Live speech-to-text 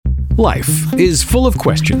Life is full of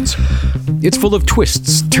questions. It's full of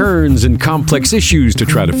twists, turns, and complex issues to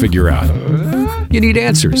try to figure out. You need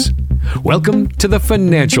answers. Welcome to The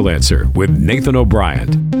Financial Answer with Nathan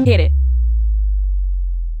O'Brien. Hit it.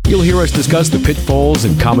 You'll hear us discuss the pitfalls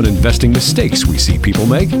and common investing mistakes we see people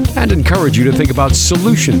make and encourage you to think about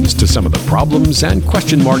solutions to some of the problems and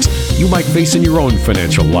question marks you might face in your own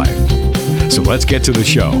financial life. So let's get to the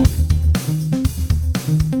show.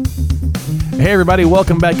 Hey everybody,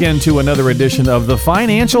 welcome back into another edition of The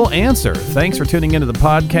Financial Answer. Thanks for tuning into the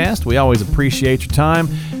podcast. We always appreciate your time.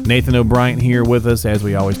 Nathan O'Brien here with us as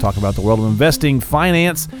we always talk about the world of investing,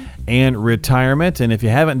 finance, and retirement. And if you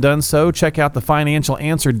haven't done so, check out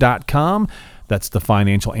thefinancialanswer.com. That's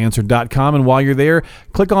thefinancialanswer.com. And while you're there,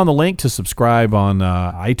 click on the link to subscribe on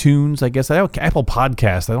iTunes, I guess. Apple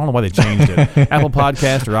Podcast. I don't know why they changed it. Apple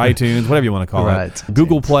Podcast or iTunes, whatever you want to call it.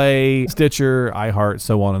 Google Play, Stitcher, iHeart,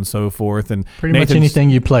 so on and so forth. And pretty much anything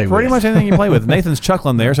you play with. Pretty much anything you play with. Nathan's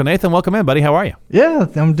chuckling there. So Nathan, welcome in, buddy. How are you? Yeah,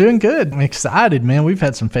 I'm doing good. I'm excited, man. We've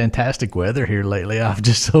had some fantastic weather here lately. I'm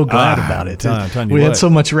just so glad about it. We had so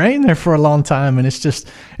much rain there for a long time, and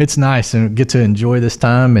it's nice and get to enjoy this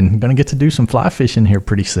time, and going to get to do some fly fishing here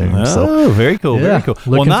pretty soon. Oh, very cool, very cool.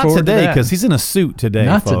 Well, not today to because he's in a suit today.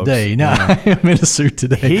 Not folks. Today. No, I'm in a suit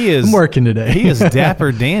today. I'm working today. He is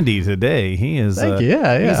dapper dandy today. He is. Thank you.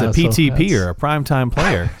 Yeah. He's a PTP or a primetime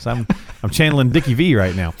player. So I'm channeling Dickie V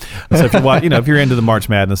right now. So if you're into the March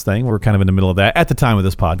Madness thing, we're kind of in the middle of that at the time of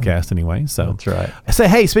this podcast anyway. So that's right.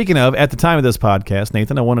 Hey, speaking of at the time of this podcast,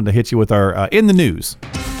 Nathan, I wanted to hit you with our in the news.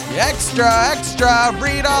 Extra,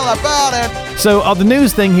 read all about it. So the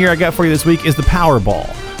news thing here I got for you this week is the Powerball.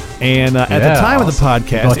 And at the time of the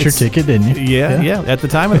podcast... You bought your ticket, didn't you? Yeah. At the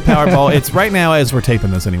time of the Powerball, it's right now, as we're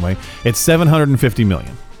taping this anyway, it's $750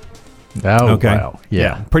 million. Oh, okay. Wow.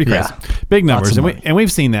 Yeah. Pretty crazy. Yeah. Big numbers. And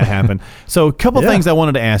we've seen that happen. So a couple things I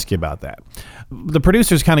wanted to ask you about that. The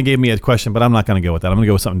producers kind of gave me a question, but I'm not going to go with that. I'm going to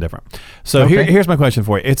go with something different. So here's my question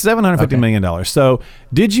for you. It's $750 million. So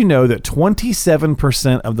did you know that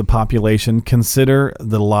 27% of the population consider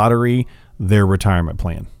the lottery their retirement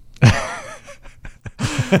plan?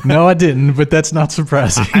 No, I didn't, but that's not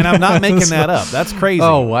surprising. And I'm not making that up. That's crazy.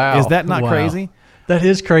 Oh, wow. Is that not crazy? That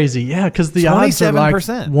is crazy. Yeah, because the odds are like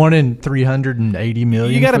 1 in 380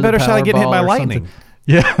 million. You got a better shot of getting hit by lightning.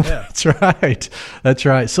 Yeah, that's right. That's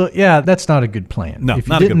right. So, yeah, that's not a good plan. No, if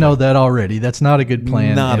you didn't know that already, that's not a good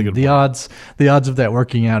plan. Not a good plan. The odds of that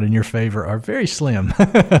working out in your favor are very slim.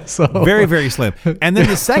 Very, very slim. And then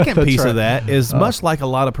the second piece of that is much like a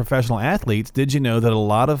lot of professional athletes, did you know that a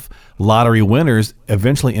lot of lottery winners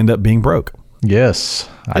eventually end up being broke? Yes,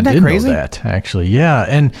 I did know that, actually. Yeah,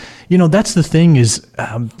 and, that's the thing is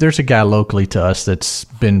there's a guy locally to us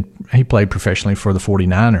he played professionally for the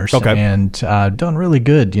 49ers and done really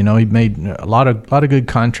good. He made a lot of good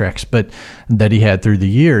contracts that he had through the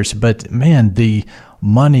years. But, man, the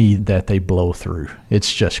money that they blow through,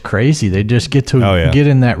 it's just crazy. They just get to get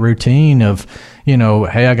in that routine of,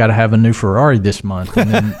 hey, I got to have a new Ferrari this month, and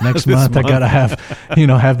then next month I got to have,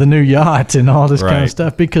 have the new yacht and all this kind of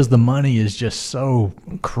stuff, because the money is just so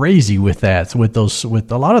crazy with that, with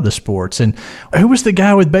a lot of the sports. And who was the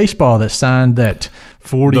guy with baseball that signed that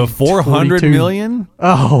 $400 million?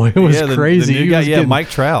 Oh, it was crazy. The new guy, Mike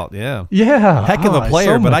Trout. Yeah. Heck of a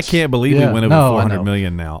player, but I can't believe he went over $400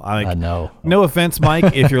 million now. I know. No offense,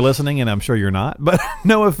 Mike, if you're listening, and I'm sure you're not, but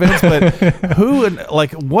no offense, but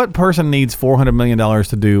what person needs $400 million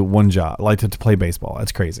to do one job, like to play baseball?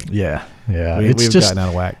 That's crazy. Yeah. We've gotten out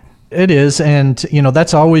of whack. It is, and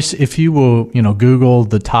that's always, if you will, Google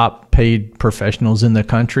the top paid professionals in the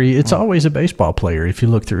country, it's always a baseball player. If you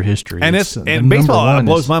look through history, and baseball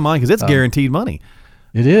blows my mind because it's guaranteed money.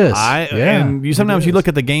 It is. And sometimes you look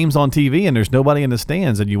at the games on TV and there's nobody in the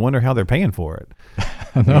stands and you wonder how they're paying for it.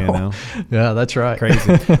 Yeah, that's right.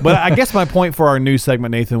 Crazy. But I guess my point for our news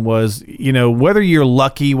segment, Nathan, was, whether you're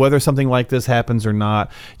lucky, whether something like this happens or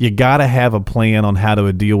not, you got to have a plan on how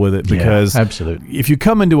to deal with it, because absolutely, if you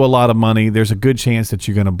come into a lot of money, there's a good chance that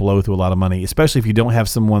you're going to blow through a lot of money, especially if you don't have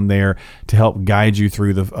someone there to help guide you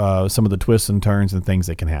through some of the twists and turns and things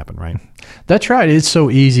that can happen, right? That's right. It's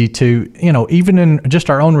so easy to, even in just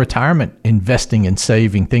our own retirement, investing and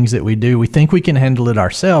saving, things that we do, we think we can handle it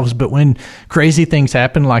ourselves. But when crazy things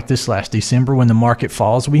happen like this last December, when the market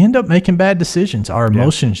falls, we end up making bad decisions. Our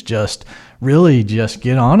emotions just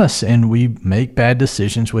get on us, and we make bad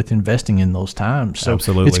decisions with investing in those times. So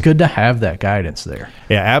absolutely, it's good to have that guidance there.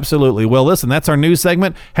 Yeah, absolutely. Well, listen, that's our news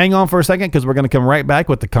segment. Hang on for a second, because we're going to come right back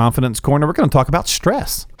with the Confidence Corner. We're going to talk about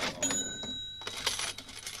stress.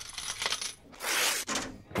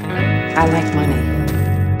 I like money.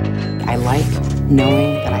 I like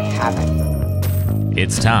knowing that I have it.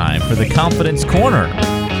 It's time for the Confidence Corner.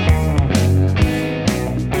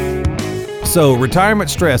 So, retirement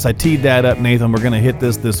stress, I teed that up, Nathan. We're going to hit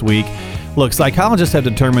this week. Look, psychologists have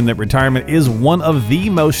determined that retirement is one of the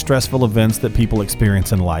most stressful events that people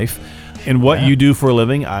experience in life. And what you do for a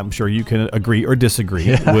living, I'm sure you can agree or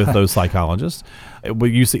disagree with those psychologists. But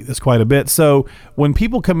you see this quite a bit. So when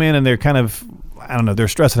people come in and they're kind of, they're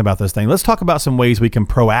stressing about this thing, let's talk about some ways we can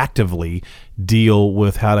proactively deal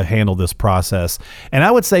with how to handle this process. And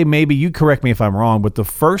I would say, maybe you correct me if I'm wrong, but the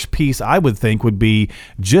first piece I would think would be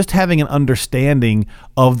just having an understanding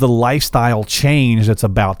of the lifestyle change that's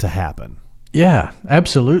about to happen. Yeah,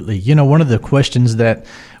 absolutely. One of the questions that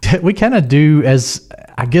we kind of do as,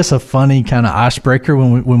 I guess, a funny kind of icebreaker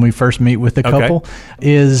when we first meet with the couple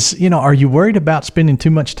is, are you worried about spending too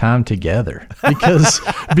much time together?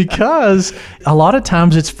 Because a lot of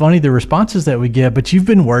times it's funny, the responses that we get, but you've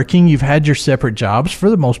been working, you've had your separate jobs. For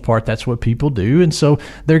the most part, that's what people do. And so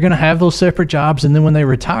they're going to have those separate jobs. And then when they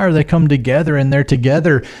retire, they come together and they're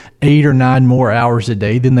together 8 or 9 more hours a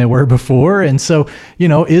day than they were before. And so,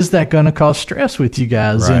 is that going to cause stress with you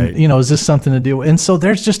guys? Right. And, is this something to deal with? And so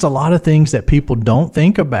there's just a lot of things that people don't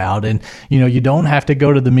think about. And, you don't have to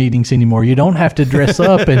go to the meetings anymore. You don't have to dress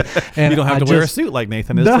up. And you don't have to wear a suit like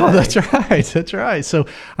Nathan is today. That's right. That's right. So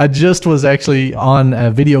I just was actually on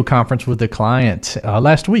a video conference with a client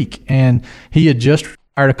last week, and he had just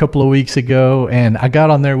retired a couple of weeks ago, and I got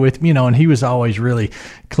on there with, and he was always really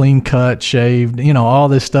clean cut, shaved, all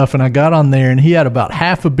this stuff. And I got on there and he had about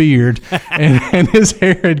half a beard and his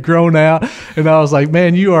hair had grown out. And I was like,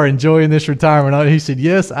 man, you are enjoying this retirement. He said,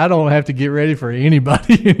 yes, I don't have to get ready for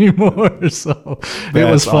anybody anymore. So it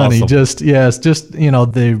was funny.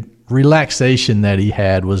 Awesome. The relaxation that he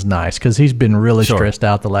had was nice, because he's been really stressed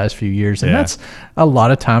out the last few years. And that's a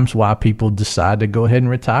lot of times why people decide to go ahead and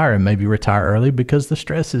retire, and maybe retire early, because the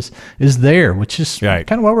stress is there, which is kind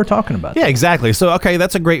of what we're talking about. Yeah, exactly. So, okay,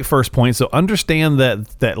 that's a great first point. So understand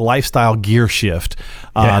that lifestyle gear shift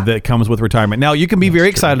that comes with retirement. Now, you can be very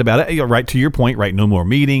excited about it. Right to your point, right? No more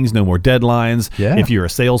meetings, no more deadlines. Yeah. If you're a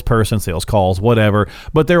salesperson, sales calls, whatever.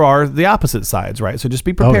 But there are the opposite sides, right? So just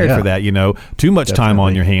be prepared for that. Too much time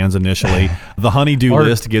on your hands initially. The honey-do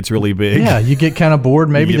list gets really big. Yeah, you get kind of bored.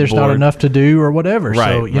 Maybe there's not enough to do or whatever.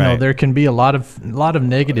 Right, so, there can be a lot of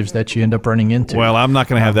negatives that you end up running into. Well, I'm not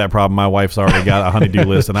going to have that problem. My wife's already got a honey-do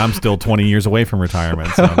list, and I'm still 20 years away from retirement.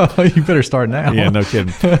 So. You better start now. Yeah, no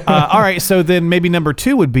kidding. All right, so then maybe number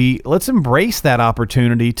 2 would be, let's embrace that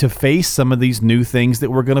opportunity to face some of these new things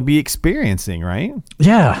that we're going to be experiencing, right?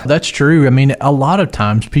 Yeah, that's true. I mean, a lot of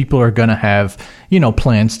times people are going to have,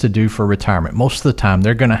 plans to do for retirement. Most of the time,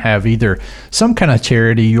 they're going to have either some kind of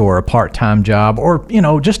charity or a part-time job, or,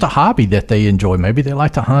 just a hobby that they enjoy. Maybe they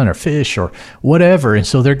like to hunt or fish or whatever. And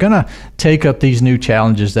so they're going to take up these new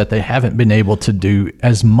challenges that they haven't been able to do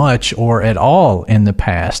as much or at all in the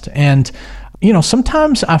past. And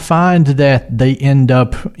sometimes I find that they end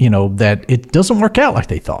up, that it doesn't work out like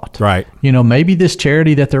they thought. Right. Maybe this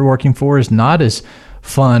charity that they're working for is not as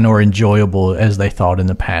fun or enjoyable as they thought in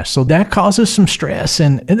the past. So that causes some stress,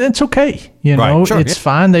 and it's okay. Right. Sure, it's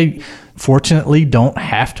fine. They fortunately don't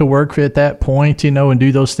have to work at that point, and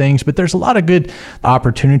do those things. But there's a lot of good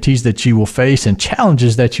opportunities that you will face and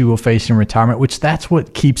challenges that you will face in retirement, which that's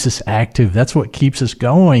what keeps us active. That's what keeps us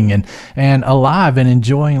going and alive and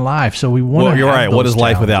enjoying life. So we want to. Well, you're right. What is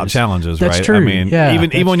life without challenges? That's right. True. I mean,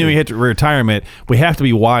 even when you hit retirement, we have to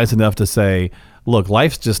be wise enough to say, look,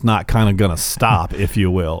 life's just not kind of going to stop, if you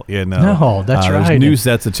will. No, that's right. There's new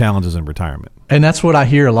sets of challenges in retirement. And that's what I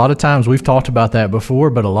hear a lot of times. We've talked about that before,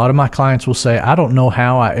 but a lot of my clients will say, I don't know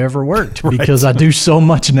how I ever worked because I do so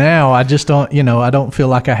much now. I just don't, I don't feel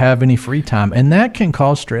like I have any free time. And that can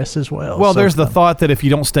cause stress as well. Well, there's the thought that if you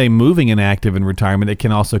don't stay moving and active in retirement, it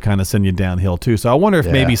can also kind of send you downhill too. So I wonder if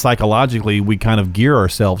maybe psychologically we kind of gear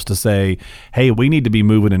ourselves to say, hey, we need to be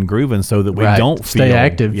moving and grooving so that we don't stay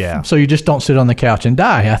active. Yeah. So you just don't sit on the couch and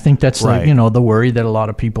die. I think that's the worry that a lot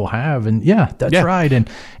of people have. And that's right.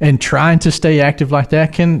 And trying to stay active like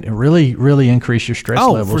that can really, really increase your stress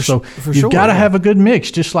levels. So you've got to have a good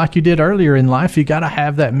mix, just like you did earlier in life. You got to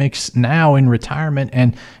have that mix now in retirement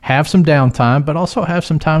and have some downtime, but also have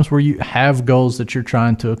some times where you have goals that you're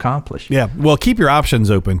trying to accomplish. Yeah. Well, keep your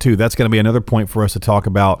options open too. That's going to be another point for us to talk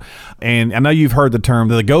about. And I know you've heard the term,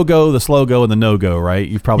 the go-go, the slow-go, and the no-go, right?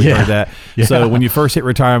 You've probably heard that. Yeah. So when you first hit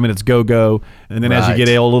retirement, it's go-go. And then as you get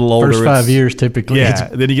a little older, first 5 years typically. Yeah.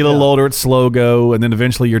 Then you get a little older, it's slow-go. And then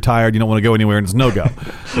eventually you're tired, you don't want to go anywhere, and it's no-go.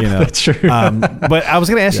 That's true. But I was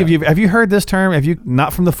going to ask you, have you heard this term? Have you,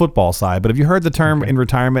 not from the football side, but have you heard the term in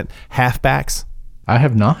retirement, halfbacks? I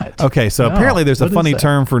have not. Okay, so apparently there's a funny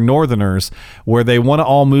term for Northerners where they want to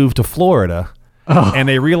all move to Florida and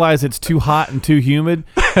they realize it's too hot and too humid,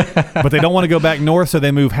 but they don't want to go back north, so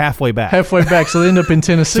they move halfway back. So they end up in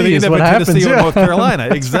Tennessee. So they end up in Tennessee or North Carolina.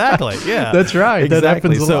 Exactly. Yeah, that's right. Exactly. That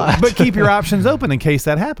happens a lot. But keep your options open in case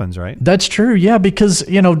that happens, right? That's true. Yeah, because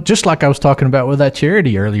just like I was talking about with that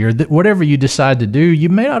charity earlier, that whatever you decide to do, you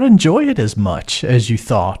may not enjoy it as much as you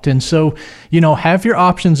thought, and so have your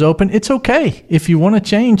options open. It's okay if you want to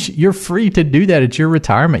change. You're free to do that. It's your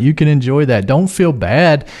retirement. You can enjoy that. Don't feel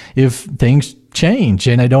bad if things change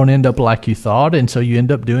and they don't end up like you thought, and so you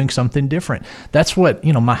end up doing something different. That's what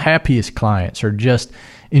my happiest clients are, just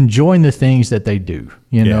enjoying the things that they do,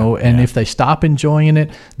 if they stop enjoying it,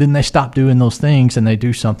 then they stop doing those things and they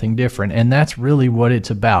do something different. And that's really what it's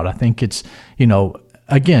about. I think it's,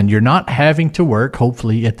 again, you're not having to work,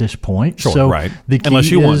 hopefully, at this point. Sure, so right. The key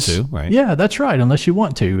unless you want to, right? Yeah, that's right, unless you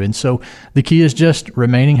want to. And so the key is just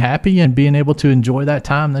remaining happy and being able to enjoy that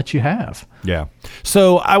time that you have. Yeah.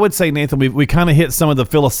 So I would say, Nathan, we kind of hit some of the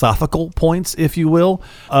philosophical points, if you will,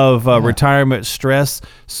 of retirement stress.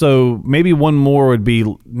 So maybe one more would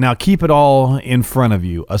be, now keep it all in front of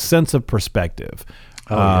you, a sense of perspective,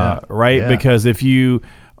 right? Yeah. Because if you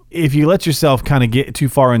let yourself kind of get too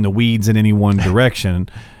far in the weeds in any one direction,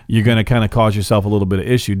 you're going to kind of cause yourself a little bit of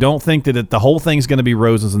issue. Don't think that the whole thing's going to be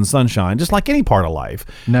roses and sunshine, just like any part of life.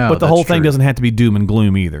 No, but the whole thing doesn't have to be doom and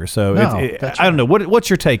gloom either. So I don't know. What's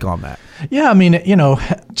your take on that? Yeah, I mean,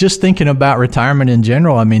 just thinking about retirement in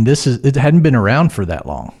general, I mean, it hadn't been around for that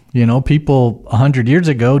long. People 100 years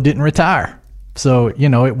ago didn't retire. So,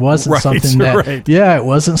 it wasn't something that, it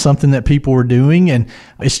wasn't something that people were doing. And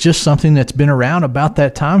it's just something that's been around about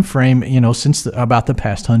that time frame, since about the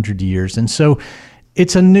past 100 years. And so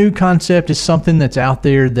it's a new concept. It's something that's out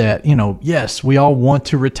there that, yes, we all want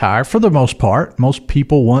to retire for the most part. Most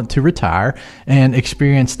people want to retire and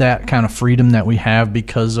experience that kind of freedom that we have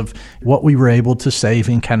because of what we were able to save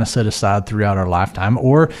and kind of set aside throughout our lifetime,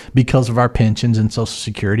 or because of our pensions and Social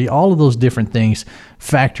Security. All of those different things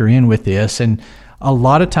factor in with this. And a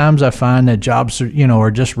lot of times I find that jobs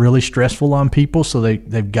are just really stressful on people, so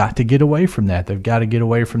they've got to get away from that. They've got to get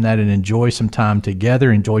away from that and enjoy some time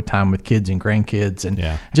together, enjoy time with kids and grandkids,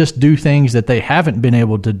 and just do things that they haven't been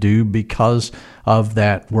able to do because of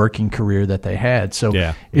that working career that they had. So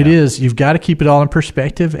you've got to keep it all in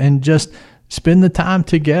perspective and just spend the time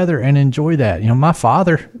together and enjoy that. My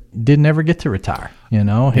father didn't ever get to retire.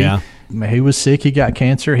 He was sick. He got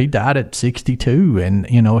cancer. He died at 62, and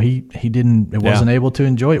he wasn't able to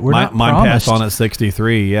enjoy it. Mine passed on at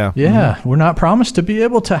 63. Yeah. Yeah. Mm-hmm. We're not promised to be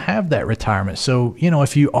able to have that retirement. So,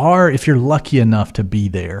 if you're lucky enough to be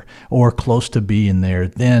there or close to being there,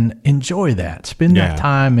 then enjoy that. Spend that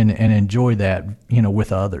time and enjoy that,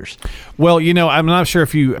 with others. Well, I'm not sure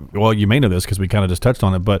if you may know this because we kind of just touched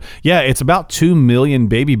on it, but it's about 2 million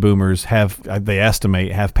baby boomers they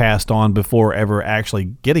estimate have passed on before ever actually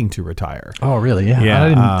getting to retire. Oh, really?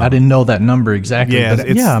 Yeah. I didn't know that number exactly. Yeah, but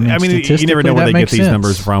you never know where they get these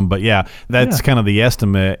numbers from, but that's kind of the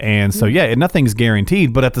estimate. And so, nothing's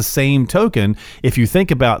guaranteed. But at the same token, if you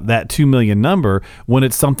think about that 2 million number, when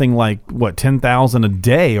it's something like 10,000 a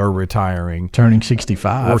day are retiring, turning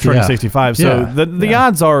 65, or turning 65. So the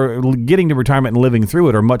odds are getting to retirement and living through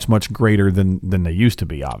it are much, much greater than they used to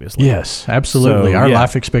be. Obviously, yes, absolutely. So, our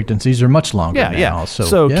life expectancies are much longer now.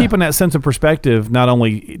 So keeping that sense of perspective, not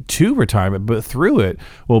only to retirement but through it,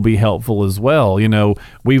 will be helpful as well.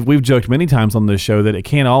 We've joked many times on this show that it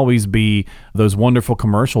can't always be those wonderful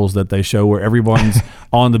commercials that they show where everyone's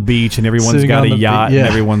on the beach and everyone's got a yacht and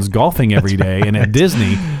everyone's golfing every day and at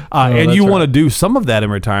Disney. And you want to do some of that in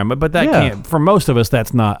retirement, but that can't, for most of us,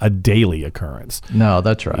 that's not a daily occurrence. No,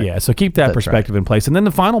 that's right. Yeah, so keep that perspective in place. And then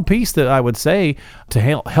the final piece that I would say to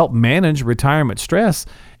help manage retirement stress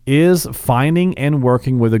is finding and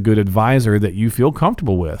working with a good advisor that you feel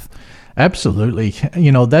comfortable with. Absolutely.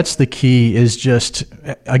 That's the key, is just,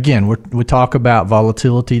 again, we talk about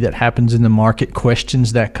volatility that happens in the market,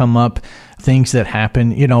 questions that come up, things that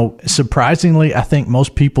happen. Surprisingly, I think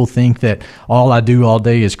most people think that all I do all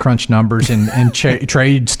day is crunch numbers and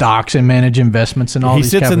trade stocks and manage investments and all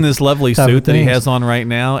these. He sits in this lovely suit that he has on right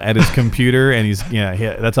now at his computer, and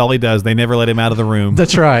that's all he does. They never let him out of the room.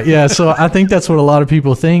 That's right. Yeah. So I think that's what a lot of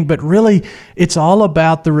people think, but really it's all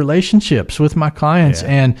about the relationships with my clients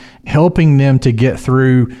and helping them to get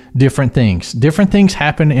through different things. Different things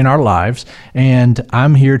happen in our lives, and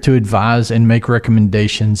I'm here to advise and make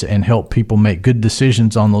recommendations and help people make good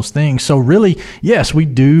decisions on those things. So really, yes, we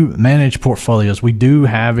do manage portfolios. We do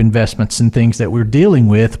have investments and things that we're dealing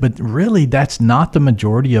with, but really that's not the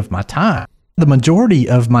majority of my time. The majority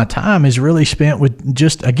of my time is really spent with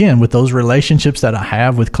with those relationships that I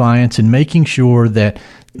have with clients and making sure that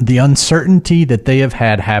the uncertainty that they have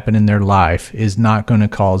had happen in their life is not going to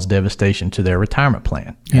cause devastation to their retirement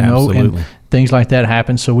plan. You know, and things like that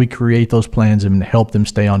happen. So we create those plans and help them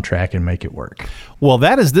stay on track and make it work. Well,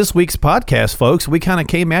 that is this week's podcast, folks. We kind of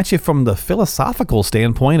came at you from the philosophical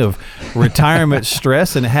standpoint of retirement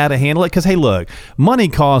stress and how to handle it. Because, hey, look, money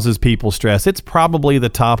causes people stress. It's probably the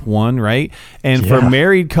top one, right? And for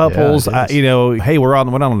married couples, hey, we're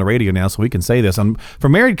not on the radio now, so we can say this. For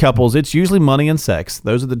married couples, it's usually money and sex.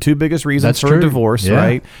 Those are the two biggest reasons for divorce,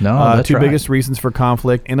 right? No, that's two biggest reasons for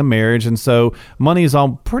conflict in a marriage. And so money is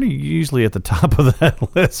all pretty usually at the top of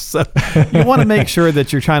that list. So you want to make sure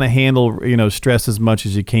that you're trying to handle, stress as much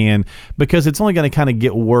as you can, because it's only going to kind of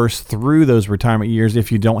get worse through those retirement years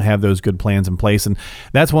if you don't have those good plans in place. And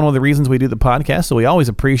that's one of the reasons we do the podcast. So we always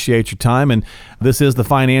appreciate your time. And this is The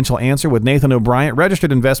Financial Answer with Nathan O'Brien,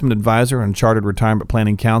 registered investment advisor and chartered retirement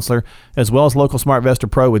planning counselor, as well as local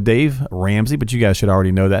SmartVestor Pro with Dave Ramsey. But you guys should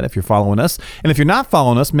already know that if you're following us. And if you're not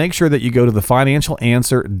following us, make sure that you go to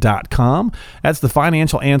thefinancialanswer.com. That's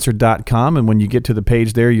thefinancialanswer.com. And when you get to the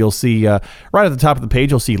page there, you'll see right at the top of the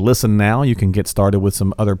page, you'll see Listen Now. You can get started with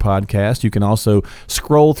some other podcasts. You can also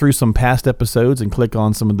scroll through some past episodes and click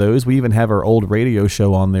on some of those. We even have our old radio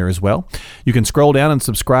show on there as well. You can scroll down and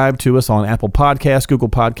subscribe to us on Apple Podcasts, Google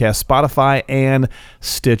Podcasts, Spotify, and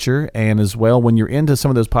Stitcher. And as well, when you're into some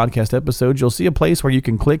of those podcast episodes, you'll see a place where you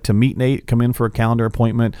can click to meet Nate, come in for a calendar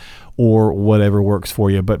appointment, or whatever works for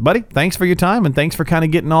you. But, buddy, thanks for your time, and thanks for kind of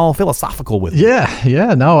getting all philosophical with it.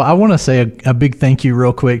 Yeah. No, I want to say a big thank you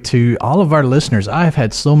real quick to all of our listeners. I've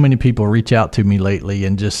had so many people reach out to me lately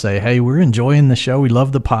and just say, hey, we're enjoying the show. We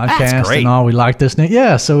love the podcast and all. We like this.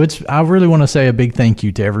 Yeah, so I really want to say a big thank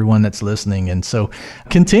you to everyone that's listening. And so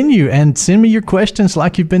continue and send me your questions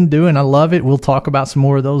like you've been doing. I love it. We'll talk about some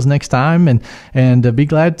more of those next time, and be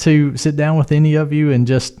glad to sit down with any of you and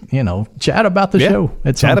just, chat about the show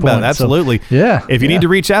at some point. Absolutely. So, yeah. If you need to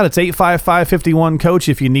reach out, it's 855-51-COACH.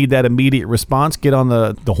 If you need that immediate response, get on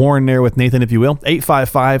the horn there with Nathan, if you will.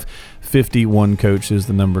 855-51-COACH is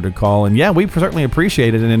the number to call. And yeah, we certainly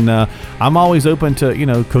appreciate it. And I'm always open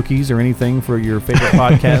to, cookies or anything for your favorite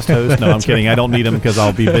podcast host. No, I'm kidding. I don't need them because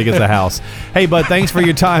I'll be big as a house. Hey, bud, thanks for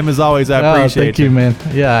your time as always. I appreciate it. Thank you, man.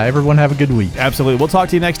 Yeah, everyone have a good week. Absolutely. We'll talk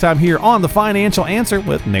to you next time here on The Financial Answer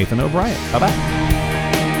with Nathan O'Brien. Bye-bye.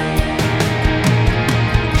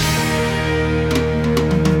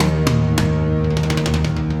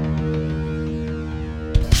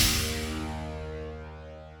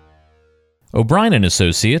 O'Brien &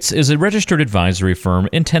 Associates is a registered advisory firm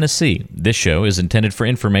in Tennessee. This show is intended for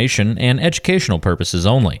information and educational purposes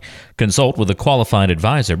only. Consult with a qualified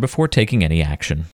advisor before taking any action.